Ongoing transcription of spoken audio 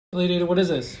Data, what is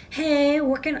this? Hey,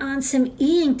 working on some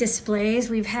eInk displays.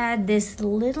 We've had this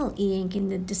little eInk in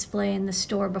the display in the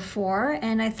store before,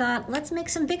 and I thought, let's make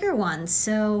some bigger ones.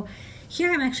 So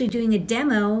here I'm actually doing a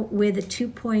demo with a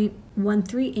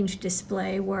 2.13 inch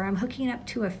display where I'm hooking it up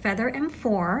to a Feather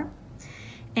M4.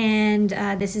 And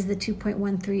this is the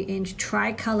 2.13 inch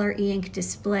tricolor eInk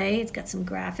display. It's got some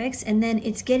graphics, and then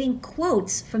it's getting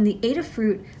quotes from the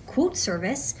Adafruit quote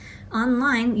service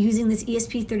online using this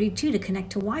ESP32 to connect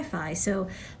to Wi-Fi. So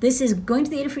this is going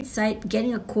to the Adafruit site,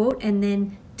 getting a quote, and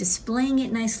then displaying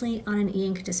it nicely on an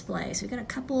eInk display. So we've got a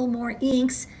couple more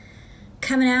eInks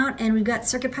coming out, and we've got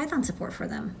CircuitPython support for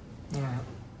them. All right.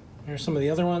 Here's some of the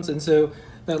other ones. And so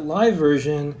that live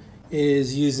version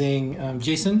is using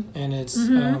JSON, and it's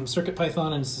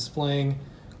CircuitPython, and it's displaying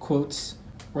quotes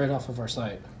right off of our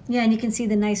site. Yeah, and you can see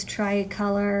the nice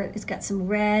tricolor. It's got some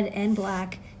red and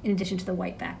black in addition to the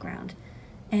white background.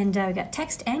 And we've got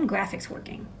text and graphics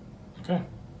working. Okay.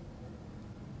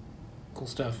 Cool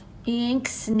stuff. eInk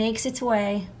snakes its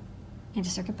way into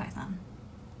CircuitPython.